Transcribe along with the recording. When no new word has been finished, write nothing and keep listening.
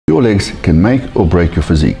Your legs can make or break your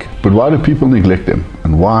physique, but why do people neglect them?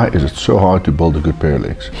 And why is it so hard to build a good pair of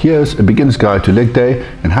legs? Here's a beginner's guide to leg day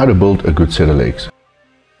and how to build a good set of legs.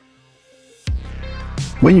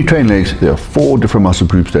 When you train legs, there are 4 different muscle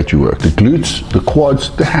groups that you work: the glutes, the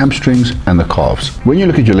quads, the hamstrings, and the calves. When you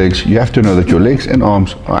look at your legs, you have to know that your legs and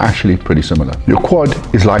arms are actually pretty similar. Your quad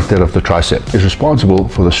is like that of the tricep. It's responsible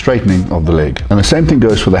for the straightening of the leg. And the same thing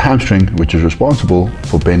goes for the hamstring, which is responsible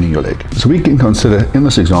for bending your leg. So we can consider in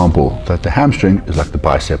this example that the hamstring is like the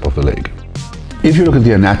bicep of the leg. If you look at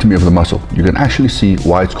the anatomy of the muscle, you can actually see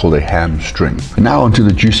why it's called a hamstring. Now onto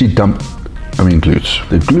the juicy glutes.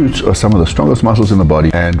 The glutes are some of the strongest muscles in the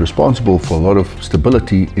body and responsible for a lot of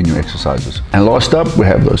stability in your exercises. And last up, we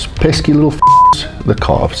have those pesky little the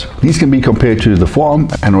calves. These can be compared to the forearm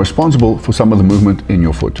and are responsible for some of the movement in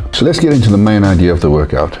your foot. So let's get into the main idea of the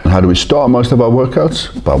workout. And how do we start most of our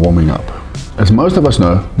workouts? By warming up. As most of us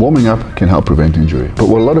know, warming up can help prevent injury. But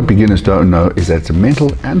what a lot of beginners don't know is that it's a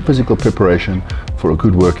mental and physical preparation for a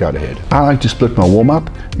good workout ahead. I like to split my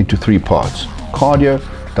warm-up into 3 parts: cardio,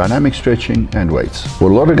 dynamic stretching, and weights.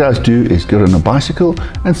 What a lot of guys do is get on a bicycle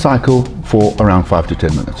and cycle for around 5 to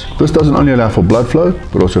 10 minutes. This doesn't only allow for blood flow,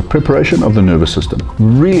 but also preparation of the nervous system.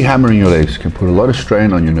 Really hammering your legs can put a lot of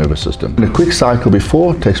strain on your nervous system. And a quick cycle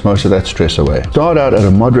before takes most of that stress away. Start out at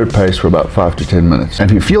a moderate pace for about 5 to 10 minutes. And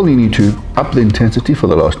if you feel you need to, up the intensity for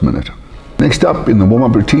the last minute. Next up in the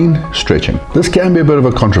warm-up routine, stretching. This can be a bit of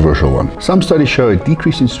a controversial one. Some studies show a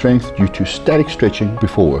decrease in strength due to static stretching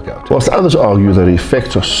before workout, whilst others argue that the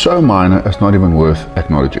effects are so minor it's not even worth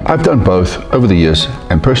acknowledging. I've done both over the years,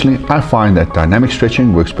 and personally I find that dynamic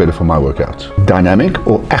stretching works better for my workouts. Dynamic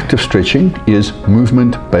or active stretching is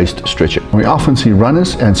movement-based stretching. We often see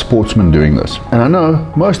runners and sportsmen doing this, and I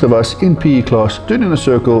know most of us in PE class do it in a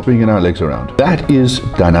circle, swinging our legs around. That is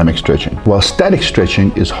dynamic stretching, while static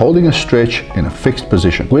stretching is holding a stretch in a fixed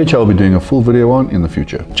position, which I'll be doing a full video on in the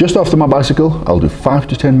future. Just after my bicycle, I'll do 5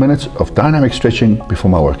 to 10 minutes of dynamic stretching before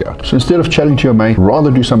my workout. So instead of chatting to your mate, rather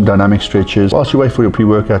do some dynamic stretches whilst you wait for your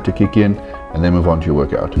pre-workout to kick in, and then move on to your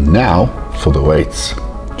workout. Now for the weights.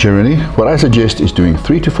 Generally, what I suggest is doing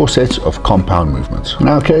 3 to 4 sets of compound movements. In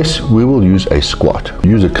our case, we will use a squat.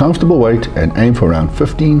 Use a comfortable weight and aim for around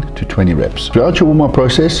 15 to 20 reps. Throughout your warm-up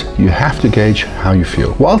process, you have to gauge how you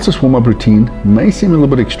feel. Whilst this warm-up routine may seem a little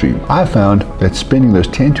bit extreme, I found that spending those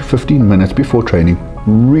 10 to 15 minutes before training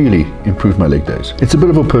really improved my leg days. It's a bit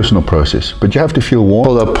of a personal process, but you have to feel warm.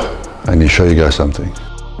 Hold up, I need to show you guys something.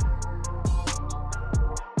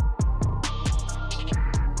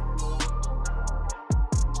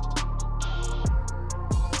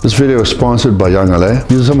 This video is sponsored by Young LA.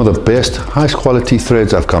 These are some of the best, highest quality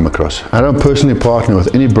threads I've come across. I don't personally partner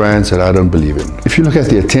with any brands that I don't believe in. If you look at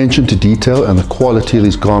the attention to detail and the quality of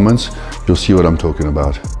these garments, you'll see what I'm talking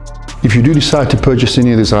about. If you do decide to purchase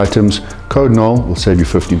any of these items, code NOEL will save you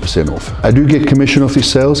 15% off. I do get commission off these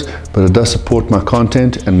sales, but it does support my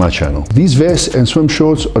content and my channel. These vests and swim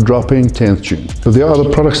shorts are dropping 10th June. But there are other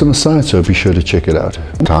products on the site, so be sure to check it out.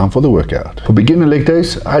 Time for the workout. For beginner leg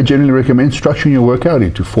days, I generally recommend structuring your workout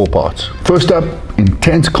into 4 parts. First up,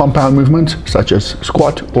 intense compound movements such as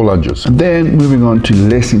squat or lunges. And then moving on to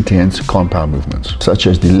less intense compound movements such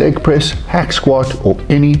as the leg press, hack squat, or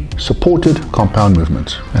any supported compound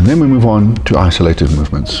movements. And then we move on to isolated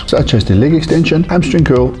movements such as the leg extension, hamstring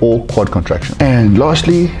curl, or quad contraction. And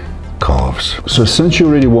lastly, calves. So since you're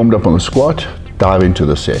already warmed up on the squat, dive into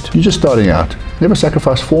the set. You're just starting out. Never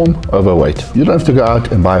sacrifice form over weight. You don't have to go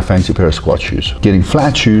out and buy a fancy pair of squat shoes. Getting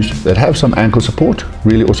flat shoes that have some ankle support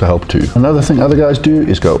really also help too. Another thing other guys do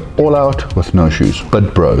is go all out with no shoes.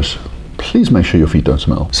 But bros, please make sure your feet don't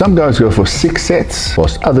smell. Some guys go for 6 sets,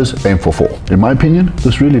 whilst others aim for 4. In my opinion,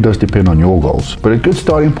 this really does depend on your goals. But a good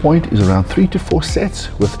starting point is around 3 to 4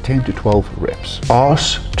 sets with 10 to 12 reps.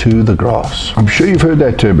 Arse to the grass. I'm sure you've heard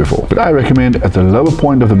that term before, but I recommend at the lower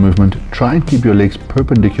point of the movement, try and keep your legs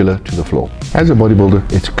perpendicular to the floor. As a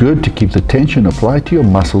bodybuilder, it's good to keep the tension applied to your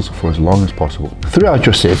muscles for as long as possible. Throughout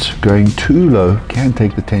your sets, going too low can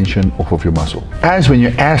take the tension off of your muscle. As when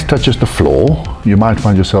your ass touches the floor, you might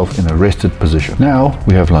find yourself in a rested position. Now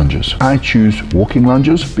we have lunges. I choose walking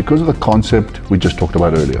lunges because of the concept we just talked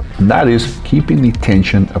about earlier. And that is keeping the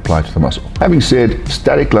tension applied to the muscle. Having said,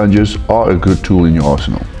 static lunges are a good tool in your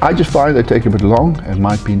arsenal. I just find they take a bit long and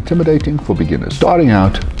might be intimidating for beginners. Starting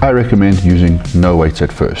out, I recommend using no weights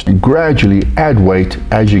at first and gradually add weight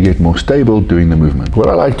as you get more stable doing the movement. What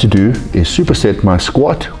I like to do is superset my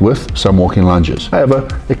squat with some walking lunges. However,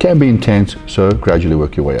 it can be intense, so gradually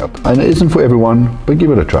work your way up. And it isn't for everyone, but give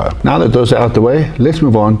it a try. Now that those are out the way, let's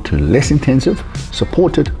move on to less intensive,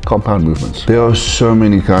 supported compound movements. There are so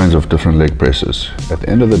many kinds of different leg presses. At the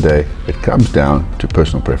end of the day, it comes down to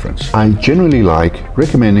personal preference. I generally like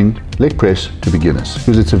recommending leg press to beginners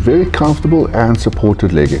because it's a very comfortable and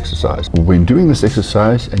supported leg exercise. When doing this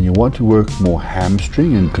exercise and you want to work more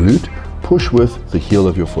hamstring and glute, push with the heel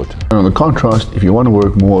of your foot. And on the contrast, if you want to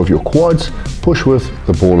work more of your quads, push with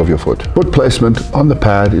the ball of your foot. Foot placement on the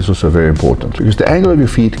pad is also very important because the angle of your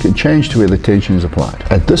feet can change to where the tension is applied.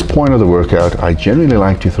 At this point of the workout, I generally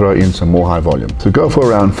like to throw in some more high volume. So go for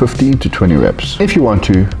around 15 to 20 reps. If you want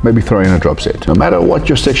to, maybe throw in a drop set. No matter what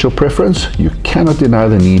your sexual preference, you cannot deny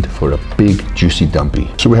the need for a big, juicy dumpy.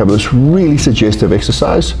 So we have this really suggestive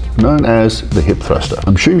exercise known as the hip thruster.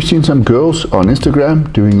 I'm sure you've seen some girls on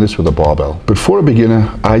Instagram doing this with a barbell. But for a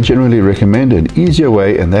beginner, I generally recommend an easier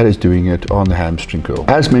way, and that is doing it on the hamstring curl.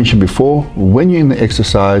 As mentioned before, when you're in the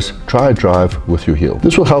exercise, try a drive with your heel.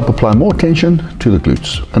 This will help apply more tension to the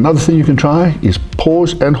glutes. Another thing you can try is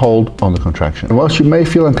pause and hold on the contraction. And whilst you may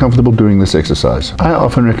feel uncomfortable doing this exercise, I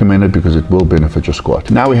often recommend it because it will benefit your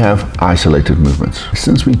squat. Now we have isolated movements.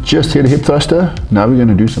 Since we just hit a hip thruster, now we're going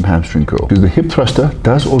to do some hamstring curl because the hip thruster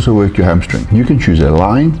does also work your hamstring. You can choose a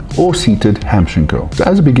lying or seated hamstring curl. So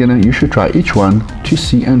as a beginner, you should try each one to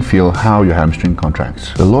see and feel how your hamstring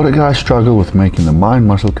contracts. A lot of guys struggle with making the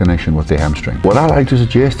mind-muscle connection with their hamstring. What I like to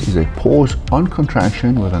suggest is a pause on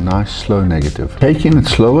contraction with a nice slow negative. Taking it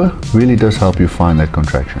slower really does help you find that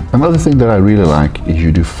contraction. Another thing that I really like is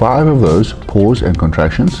you do 5 of those pause and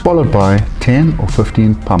contractions followed by 10 or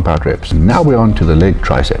 15 pump out reps. Now we're on to the leg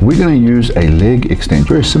tricep. We're going to use a leg extension.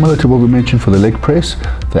 Very similar to what we mentioned for the leg press,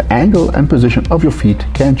 the angle and position of your feet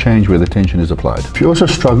can change where the tension is applied. If you also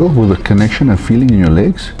struggle with the connection and feeling in your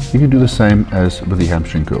legs, you can do the same as with the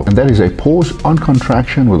hamstring curl. And that is a pause on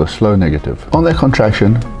contraction with a slow negative. On that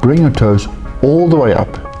contraction, bring your toes all the way up.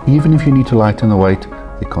 Even if you need to lighten the weight,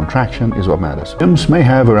 the contraction is what matters. Gyms may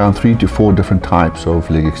have around 3 to 4 different types of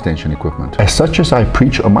leg extension equipment. As such as I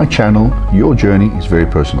preach on my channel, your journey is very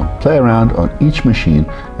personal. Play around on each machine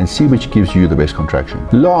and see which gives you the best contraction.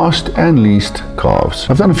 Last and least, calves.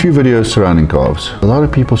 I've done a few videos surrounding calves. A lot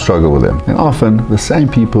of people struggle with them, and often the same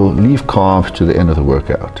people leave calves to the end of the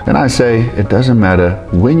workout. And I say it doesn't matter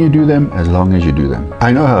when you do them as long as you do them.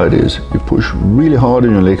 I know how it is. You push really hard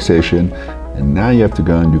in your leg session and now you have to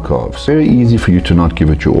go and do calves. Very easy for you to not give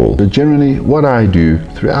it your all. But generally, what I do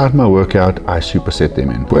throughout my workout, I superset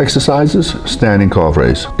them in. For exercises, standing calf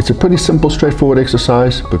raise. It's a pretty simple, straightforward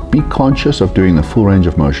exercise, but be conscious of doing the full range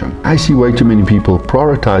of motion. I see way too many people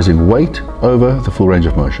prioritizing weight over the full range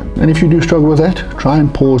of motion. And if you do struggle with that, try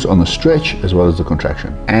and pause on the stretch as well as the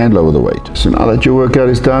contraction and lower the weight. So now that your workout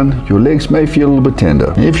is done, your legs may feel a little bit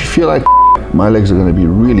tender. And if you feel like my legs are going to be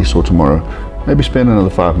really sore tomorrow, maybe spend another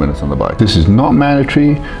 5 minutes on the bike. This is not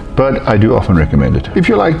mandatory, but I do often recommend it. If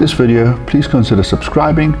you like this video, please consider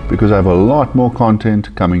subscribing because I have a lot more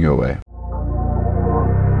content coming your way.